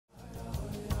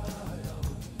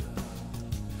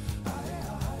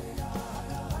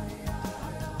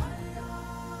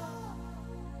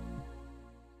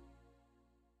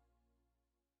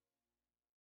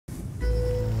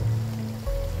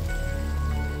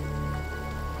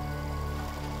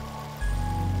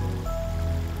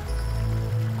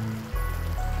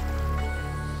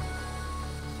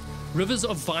Rivers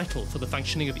are vital for the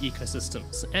functioning of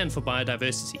ecosystems and for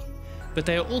biodiversity, but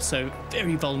they are also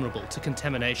very vulnerable to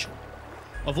contamination.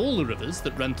 Of all the rivers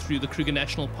that run through the Kruger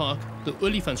National Park, the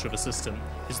Olifants River system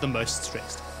is the most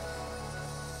stressed.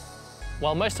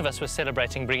 While most of us were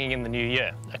celebrating bringing in the new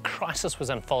year, a crisis was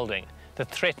unfolding that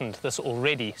threatened this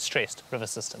already stressed river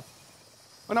system.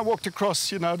 When I walked across,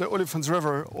 the Olifants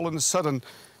River, all of a sudden,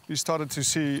 we started to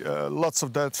see lots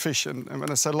of dead fish. And when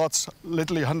I say lots,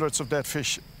 literally hundreds of dead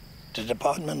fish. The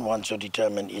department wants to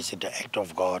determine is it an act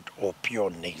of God or pure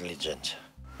negligence.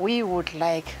 We would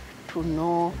like to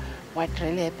know what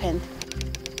really happened.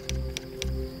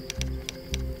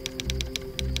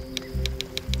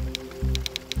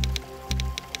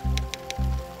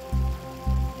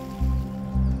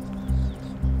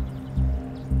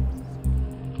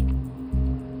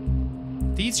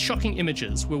 These shocking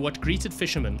images were what greeted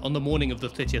fishermen on the morning of the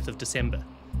 30th of December.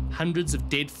 Hundreds of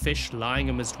dead fish lying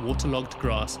amidst waterlogged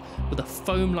grass with a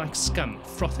foam-like scum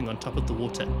frothing on top of the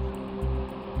water.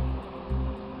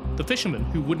 The fishermen,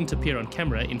 who wouldn't appear on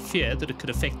camera in fear that it could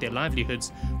affect their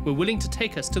livelihoods, were willing to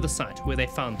take us to the site where they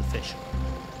found the fish.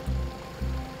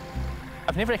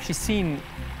 I've never actually seen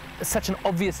such an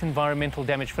obvious environmental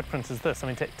damage footprint as this. I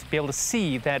mean, to be able to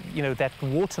see that, that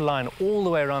water line all the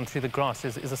way around through the grass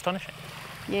is astonishing.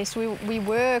 Yes, we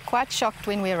were quite shocked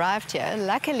when we arrived here.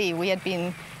 Luckily, we had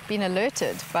been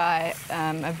alerted by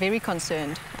a very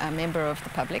concerned member of the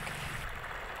public.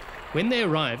 When they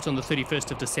arrived on the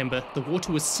 31st of December, the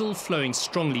water was still flowing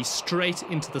strongly straight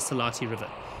into the Selati River.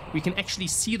 We can actually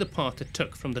see the path it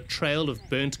took from the trail of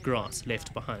burnt grass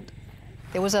left behind.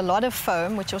 There was a lot of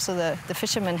foam, which also the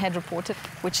fishermen had reported,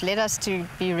 which led us to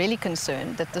be really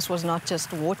concerned that this was not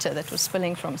just water that was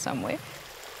spilling from somewhere.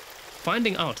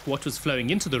 Finding out what was flowing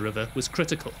into the river was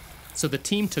critical, so the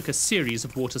team took a series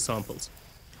of water samples.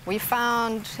 We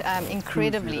found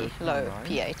incredibly low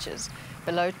pHs,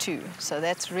 below 2, so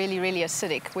that's really, really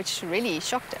acidic, which really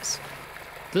shocked us.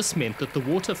 This meant that the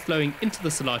water flowing into the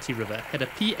Selati River had a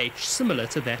pH similar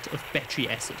to that of battery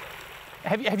acid.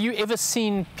 Have you ever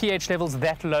seen pH levels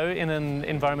that low in an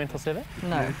environmental survey?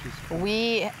 No,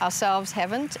 we ourselves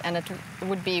haven't, and it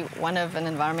would be one of an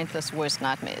environmentalist's worst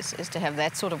nightmares, is to have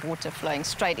that sort of water flowing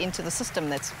straight into the system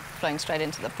that's flowing straight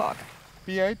into the park.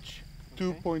 pH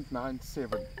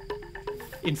 2.97.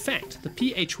 In fact, the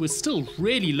pH was still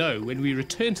really low when we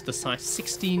returned to the site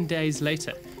 16 days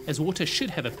later, as water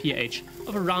should have a pH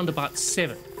of around about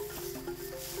 7.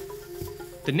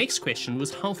 The next question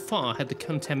was how far had the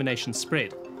contamination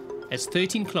spread? As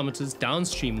 13 kilometers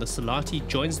downstream, the Selati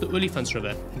joins the Olifants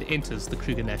River and enters the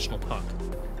Kruger National Park.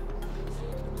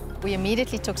 We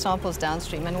immediately took samples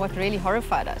downstream, and what really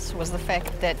horrified us was the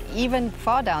fact that even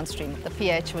far downstream, the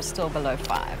pH was still below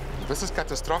 5. This is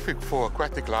catastrophic for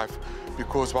aquatic life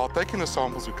because while taking the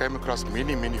samples, we came across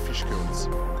many, many fish kills.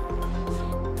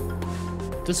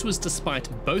 This was despite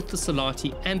both the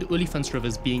Selati and Olifants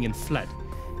rivers being in flood,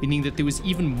 meaning that there was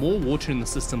even more water in the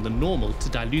system than normal to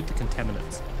dilute the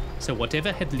contaminants. So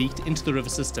whatever had leaked into the river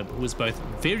system was both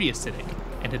very acidic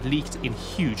and had leaked in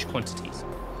huge quantities.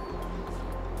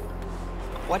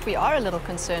 What we are a little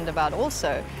concerned about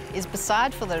also is,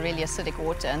 beside for the really acidic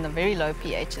water and the very low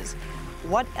pHs,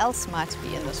 what else might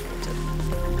be in this water?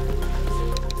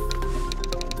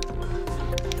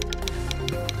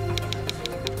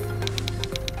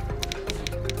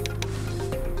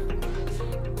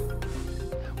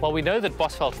 Well, we know that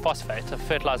Bosveld phosphate, a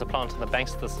fertilizer plant on the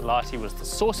banks of the Selati, was the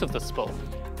source of the spill.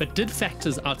 But did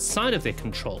factors outside of their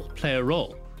control play a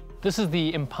role? This is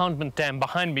the impoundment dam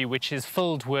behind me, which is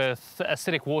filled with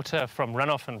acidic water from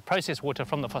runoff and processed water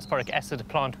from the phosphoric acid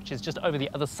plant, which is just over the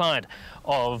other side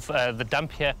of the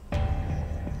dump here.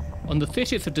 On the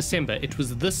 30th of December, it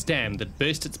was this dam that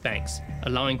burst its banks,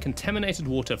 allowing contaminated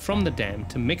water from the dam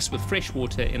to mix with fresh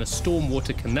water in a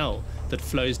stormwater canal that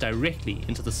flows directly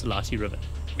into the Selati River.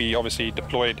 We obviously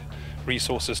deployed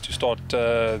resources to start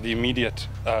the immediate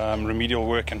remedial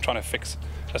work and trying to fix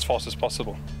as fast as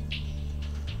possible.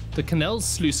 The canal's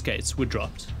sluice gates were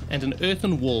dropped, and an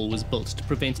earthen wall was built to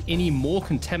prevent any more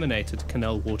contaminated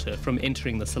canal water from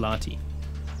entering the Selati.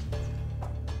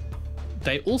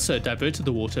 They also diverted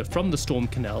the water from the storm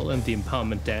canal and the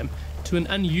impoundment dam to an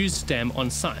unused dam on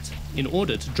site in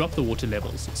order to drop the water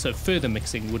levels so further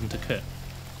mixing wouldn't occur.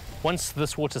 Once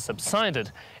this water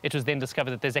subsided, it was then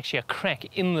discovered that there's actually a crack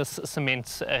in this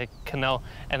cement canal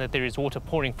and that there is water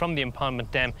pouring from the impoundment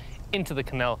dam into the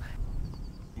canal.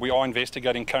 We are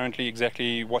investigating currently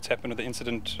exactly what's happened with the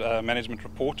incident management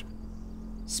report.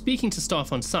 Speaking to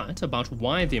staff on site about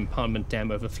why the impoundment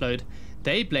dam overflowed,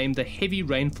 they blamed the heavy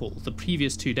rainfall the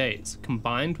previous 2 days,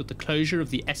 combined with the closure of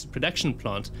the acid production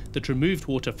plant that removed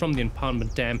water from the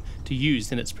impoundment dam to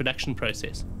use in its production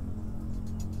process.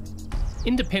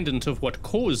 Independent of what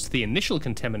caused the initial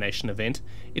contamination event,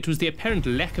 it was the apparent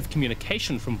lack of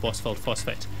communication from Bosveld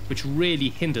Phosphate which really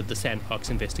hindered the Sandparks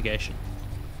investigation.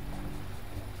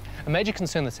 A major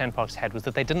concern the Sandparks had was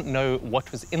that they didn't know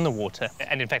what was in the water,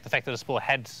 and in fact the fact that a spill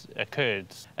had occurred.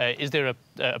 Is there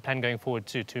a plan going forward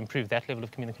to improve that level of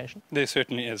communication? There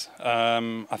certainly is.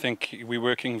 I think we're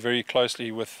working very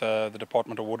closely with the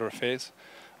Department of Water Affairs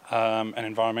and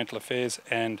Environmental Affairs,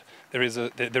 and there is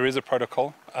a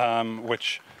protocol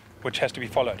which has to be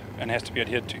followed and has to be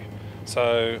adhered to.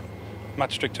 So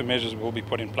much stricter measures will be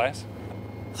put in place.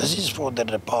 This is for the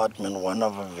department one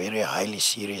of a very highly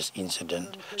serious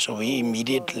incident. So we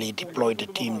immediately deployed a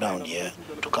team down here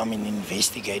to come and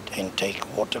investigate and take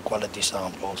water quality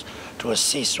samples to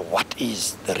assess what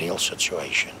is the real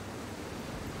situation.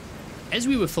 As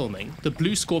we were filming, the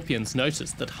Blue Scorpions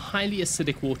noticed that highly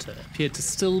acidic water appeared to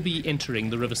still be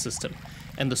entering the river system,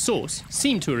 and the source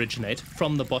seemed to originate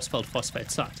from the Bosveld Phosphate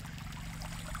site.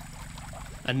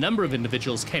 A number of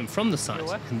individuals came from the site,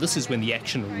 and this is when the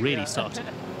action really started.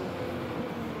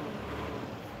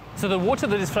 So the water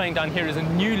that is flowing down here is a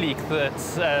new leak that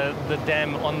the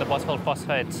dam on the Bosveld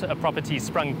Phosphate property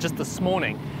sprung just this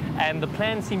morning. And the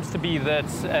plan seems to be that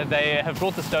they have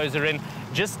brought this dozer in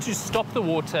just to stop the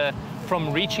water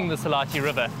from reaching the Selati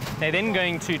River. They're then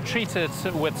going to treat it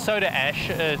with soda ash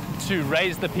to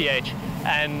raise the pH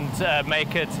and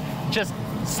make it just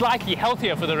slightly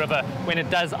healthier for the river when it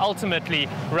does ultimately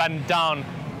run down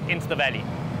into the valley.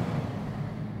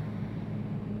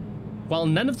 While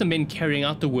none of the men carrying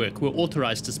out the work were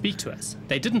authorized to speak to us,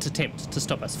 they didn't attempt to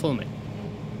stop us filming.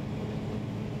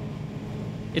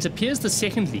 It appears the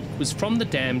second leak was from the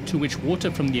dam to which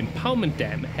water from the impoundment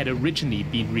dam had originally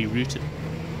been rerouted.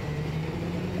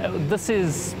 This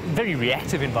is very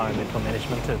reactive environmental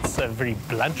management. It's a very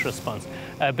blunt response,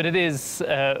 but it is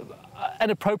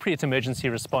an appropriate emergency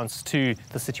response to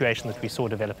the situation that we saw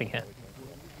developing here.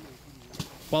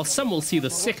 While some will see the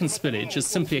second spillage as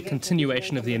simply a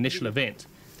continuation of the initial event,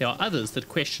 there are others that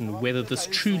question whether this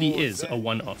truly is a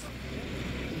one-off.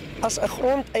 As 'n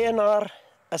grondeienaar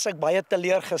is ek baie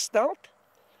teleurgesteld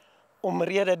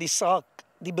omrede die saak,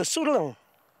 die besoedeling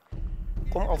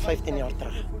kom al 15 jaar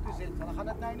terug.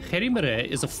 Gerry Marais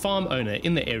is a farm owner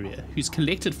in the area who's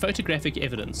collected photographic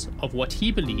evidence of what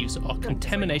he believes are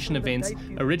contamination events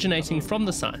originating from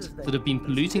the site that have been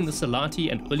polluting the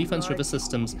Selati and Olifants river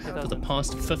systems for the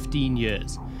past 15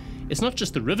 years. It's not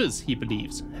just the rivers he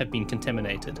believes have been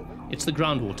contaminated, it's the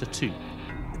groundwater too.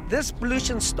 This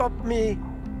pollution stopped me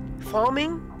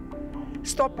farming,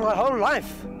 stopped my whole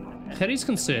life. Gerry's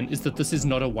concern is that this is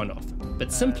not a one-off,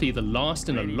 but simply the last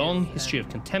in a long history of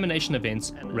contamination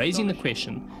events, raising the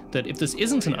question that if this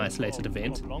isn't an isolated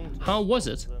event, how was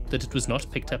it that it was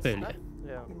not picked up earlier?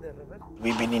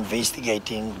 We've been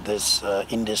investigating this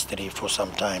industry for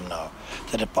some time now.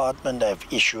 The department have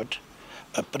issued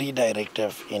a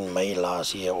pre-directive in May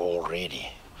last year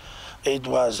already. It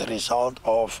was a result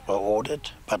of an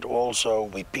audit, but also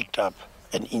we picked up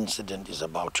an incident is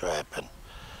about to happen.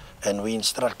 And we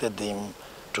instructed them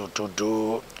to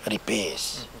do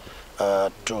repairs,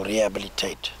 to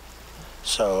rehabilitate.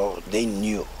 So they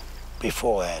knew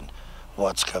beforehand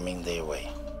what's coming their way.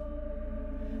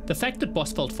 The fact that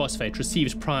Bosveld Phosphate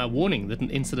received prior warning that an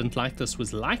incident like this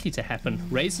was likely to happen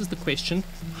raises the question,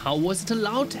 how was it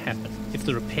allowed to happen if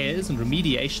the repairs and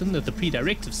remediation that the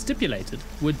pre-directive stipulated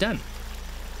were done?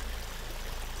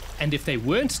 And if they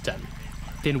weren't done,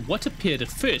 then what appeared at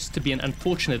first to be an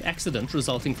unfortunate accident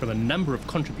resulting from a number of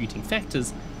contributing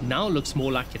factors now looks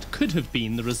more like it could have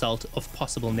been the result of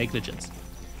possible negligence.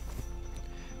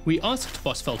 We asked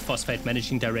Bosveld Phosphate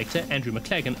Managing Director Andrew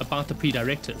McLagan about the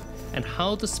pre-directive and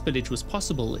how the spillage was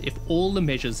possible if all the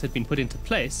measures had been put into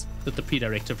place that the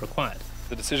pre-directive required.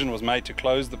 The decision was made to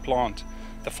close the plant,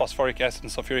 the phosphoric acid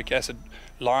and sulfuric acid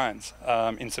lines,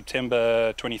 in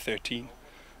September 2013.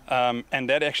 And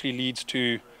that actually leads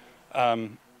to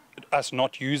us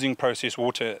not using processed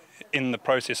water in the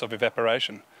process of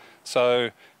evaporation.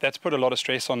 So that's put a lot of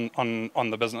stress on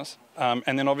the business.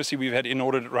 And then obviously we've had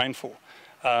inordinate rainfall.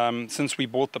 Since we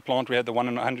bought the plant, we had the 1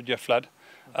 in 100-year flood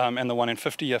and the 1 in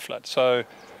 50-year flood. So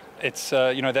it's,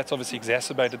 that's obviously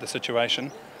exacerbated the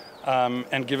situation.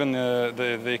 And given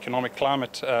the economic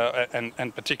climate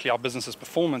and particularly our business's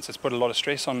performance, it's put a lot of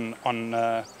stress on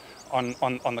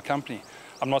the company.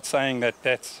 I'm not saying that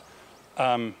that's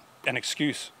an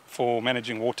excuse for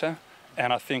managing water,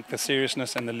 And I think the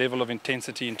seriousness and the level of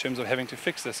intensity in terms of having to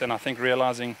fix this, and I think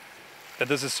realizing that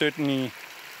this is certainly,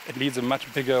 it needs a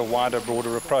much bigger, wider,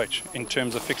 broader approach in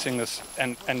terms of fixing this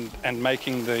and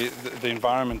making the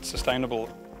environment sustainable.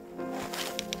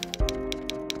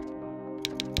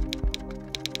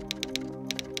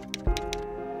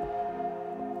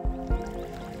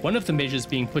 One of the measures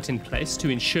being put in place to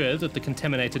ensure that the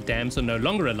contaminated dams are no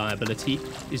longer a liability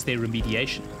is their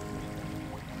remediation.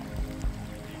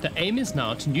 The aim is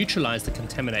now to neutralize the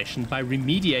contamination by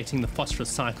remediating the phosphorus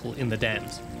cycle in the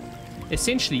dams,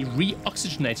 essentially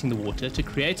re-oxygenating the water to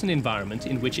create an environment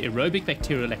in which aerobic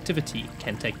bacterial activity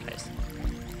can take place.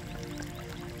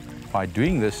 By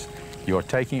doing this, you are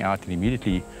taking out and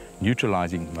immediately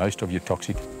neutralizing most of your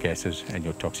toxic gases and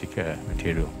your toxic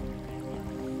material.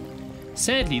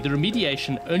 Sadly, the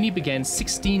remediation only began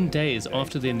 16 days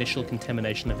after the initial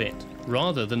contamination event,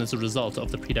 rather than as a result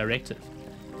of the pre-directive.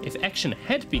 If action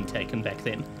had been taken back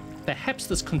then, perhaps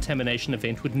this contamination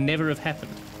event would never have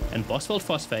happened, and Bosveld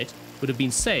phosphate would have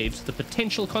been saved the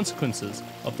potential consequences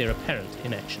of their apparent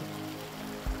inaction.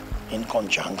 In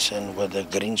conjunction with the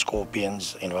Green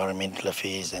Scorpions, Environmental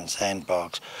Affairs and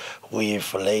Sandparks,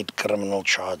 we've laid criminal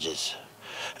charges.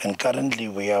 And currently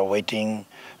we are waiting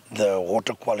the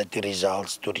water quality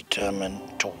results to determine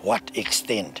to what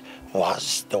extent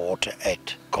was the Water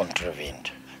Act contravened.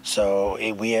 So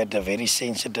we're at a very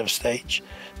sensitive stage.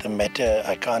 The matter,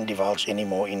 I can't divulge any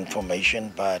more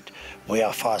information, but we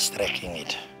are fast-tracking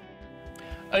it.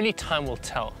 Only time will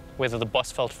tell whether the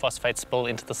Bosveld phosphate spill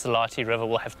into the Selati River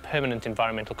will have permanent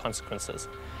environmental consequences,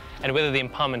 and whether the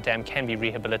impoundment dam can be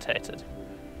rehabilitated.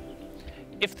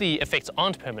 If the effects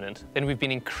aren't permanent, then we've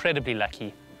been incredibly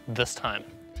lucky this time.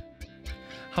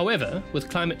 However, with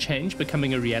climate change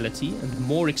becoming a reality and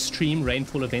more extreme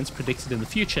rainfall events predicted in the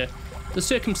future, the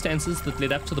circumstances that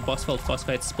led up to the Bosveld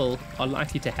phosphate spill are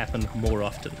likely to happen more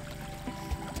often,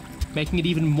 making it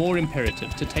even more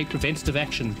imperative to take preventative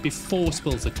action before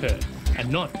spills occur and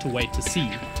not to wait to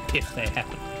see if they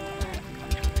happen.